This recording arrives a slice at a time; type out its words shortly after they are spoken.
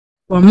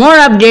For more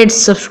updates,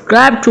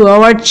 subscribe to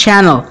our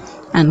channel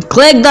and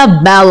click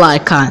the bell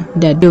icon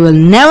that you will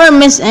never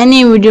miss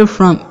any video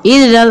from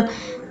Israel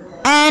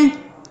and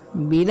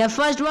be the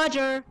first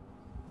watcher.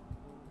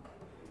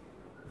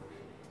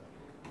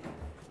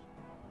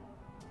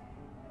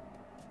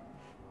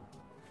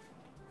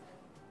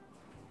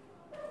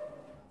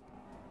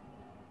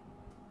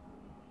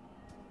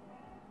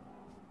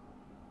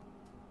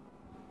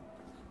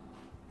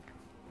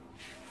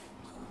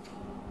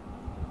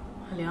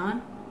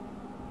 Alyaan,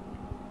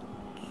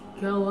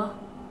 क्या हुआ?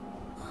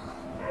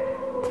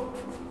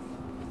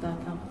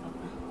 बताता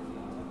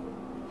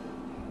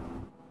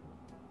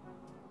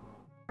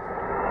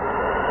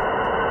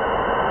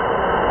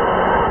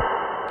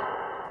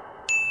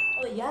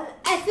यार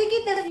ऐसे की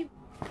तरह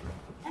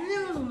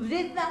मुझे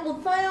इतना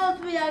गुस्सा आया उस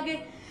पे जाके।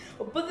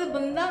 ऊपर से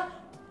बंदा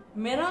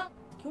मेरा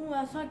क्यों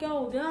ऐसा क्या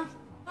हो गया?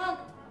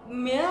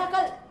 मेरा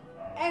कल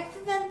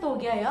एक्सीडेंट हो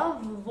गया यार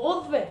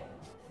रोड पे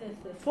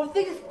 40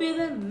 की स्पीड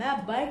में मैं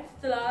बाइक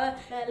चला रहा।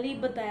 पहले ही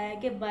बताया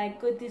कि बाइक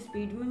को इतनी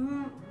स्पीड में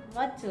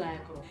मत चलाया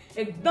करो।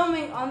 एकदम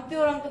आंटी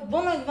और अंकल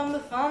दोनों एकदम से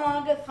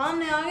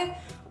सामने आ गए।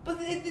 ऊपर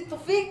से इतनी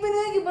तौफीक भी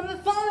नहीं है कि बंदा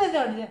सामने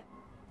चढ़ जाए।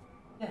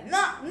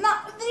 ना ना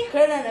इतनी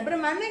खड़े रहने पर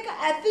मैंने कहा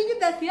ऐसी की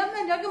तैसी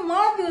मैं जाके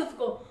मार दी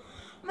उसको।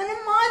 मैंने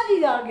मार दी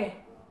जाके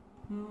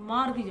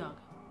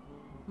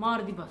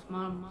मार दी बस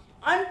मार।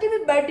 आंटी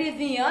भी बैठी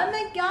थी यार,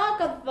 मैं क्या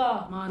करता।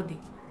 मार दी।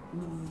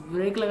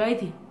 ब्रेक लगाई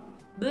थी?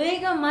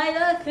 ब्रेक हमारी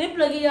ज्यादा स्लिप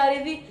लगी जा रही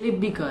थी। स्लिप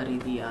भी कर रही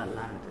थी यार।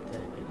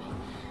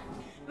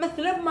 मैं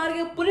स्लिप मार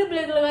के पूरी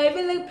ब्रेक लगाई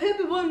भी, लेकिन फिर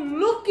भी वो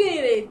लुक ही नहीं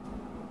रही।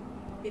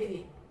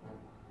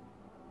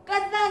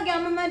 करता क्या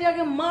मैं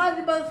जाके मार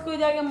दी बस को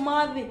जाके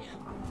मार दी।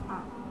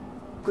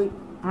 कोई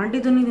आंटी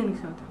तो नहीं थी उनके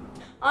साथ?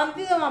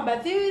 आंटी तो वहाँ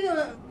बैठी हुई थी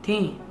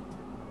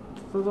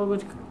तो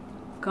कुछ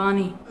कहा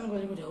नहीं?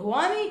 कुछ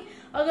हुआ नहीं।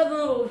 अगर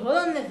तुमको कुछ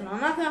होता हमने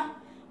सुनाना था।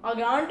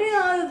 अगर आंटी ना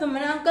आती तो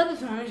मैंने अंकल को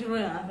सुनाना शुरू हो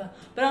जाना था।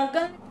 पर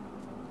अंकल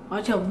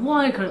अच्छा वो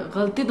आए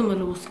गलती तो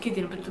मतलब उसकी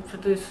थी, फिर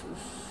तो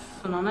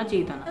सुनाना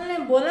चाहिए था ना। मैंने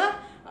बोला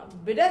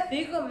बेटा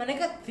सीखो। मैंने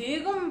कहा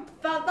सीखो।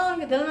 पता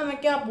उनके दिल में मैं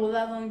क्या बोल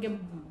रहा था उनके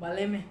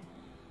बाले में।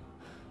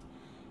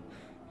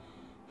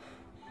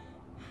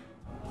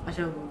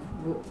 अच्छा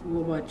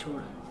वो बात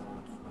छोड़।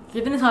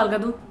 कितने साल का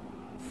तू?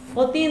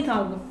 14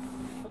 साल का।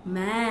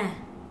 मैं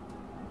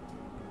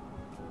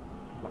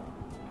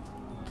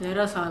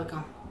 13 साल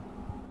का।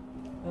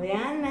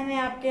 अलियान मैंने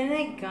आपके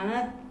लिए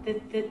गाना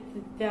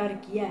तैयार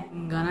किया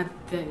है। गाना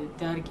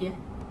तैयार किया?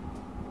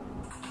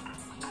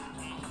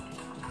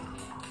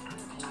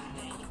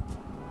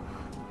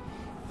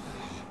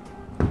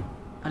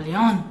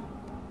 अलियान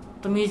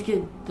तमीज के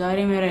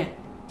दायरे में रहे।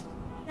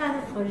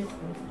 सॉरी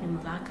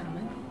मजाक कर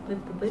मैं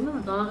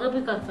मजाक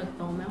भी कर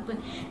सकता हूँ। मैं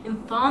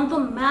इंसान तो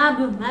मैं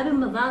भी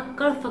मजाक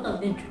कर सकता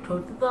हूँ।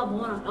 छोटे तो आप हो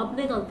ना,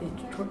 अपनी गलती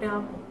छोटे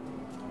आप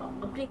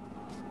अपनी।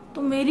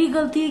 तो मेरी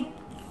गलती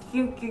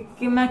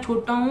कि मैं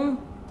छोटा हूँ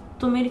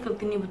तो मेरी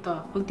गलती नहीं, बता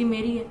गलती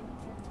मेरी है।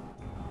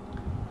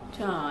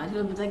 अच्छा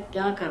आजकल बता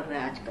क्या कर रहा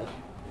है आजकल?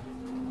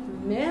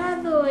 मेरा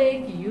तो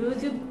एक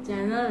YouTube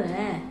चैनल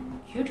है।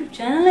 YouTube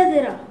चैनल है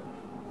तेरा?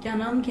 क्या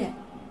नाम क्या है?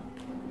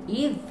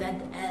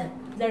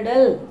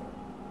 ZL।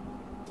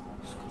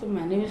 उसको तो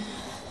मैंने भी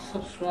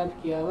सब्सक्राइब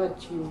किया हुआ।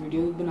 अच्छी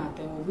वीडियो भी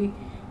बनाते हैं वो भी।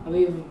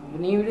 अभी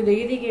नई वीडियो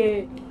देखी थी कि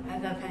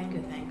thank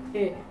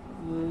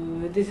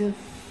you this is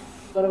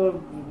for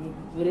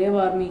brave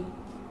army.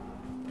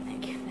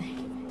 Thank you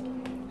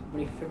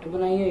बड़ी फिट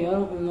बनाई है यार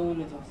उन लोगों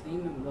ने तो। सही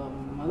में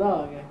मजा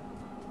आ गया।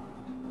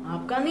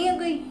 आपका नहीं है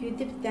कोई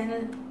YouTube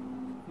चैनल?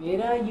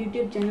 मेरा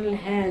YouTube चैनल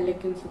है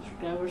लेकिन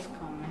सब्सक्राइबर्स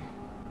कम है,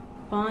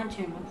 5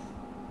 हैं बस।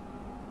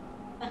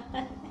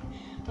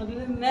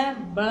 मतलब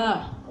मैं बड़ा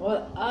और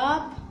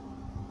आप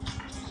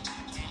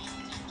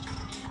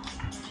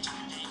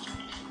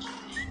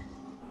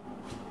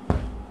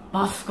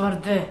बस कर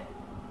दे।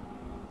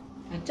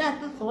 अच्छा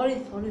तो सॉरी।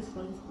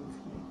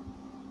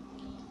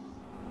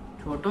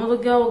 छोटा हूँ तो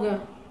क्या हो गया?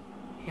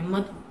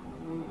 हिम्मत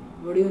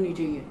बड़ी होनी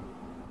चाहिए।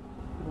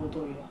 वो तो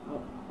गया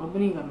अब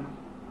नहीं करना।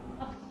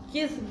 आप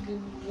किस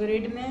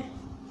ग्रेड में?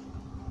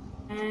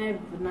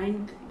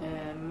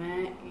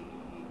 मैं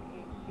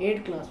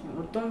 8 क्लास में।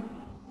 और तुम?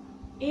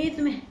 8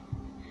 में।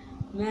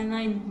 मैं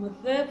 9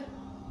 मतलब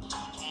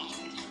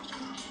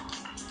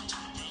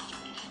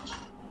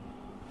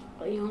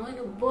यार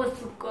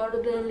बस कर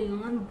दे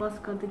अलियान, बस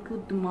कर दे। क्यों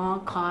दिमाग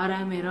खा रहा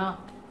है मेरा?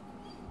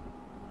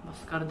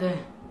 बस कर दे।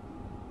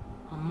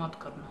 हम मत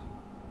करना,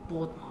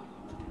 बहुत मार।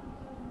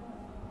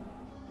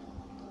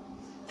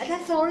 अच्छा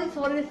सॉरी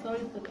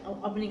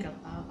अब नहीं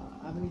करता।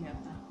 अब नहीं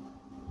करता।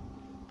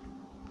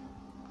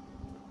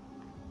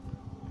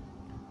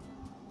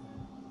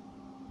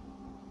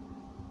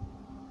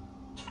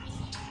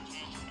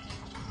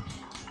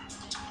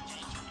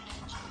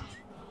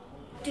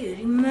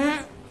 तेरी मैं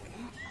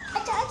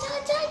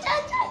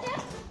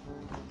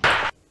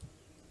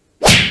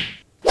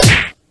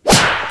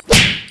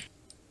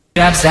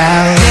Drops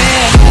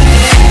out.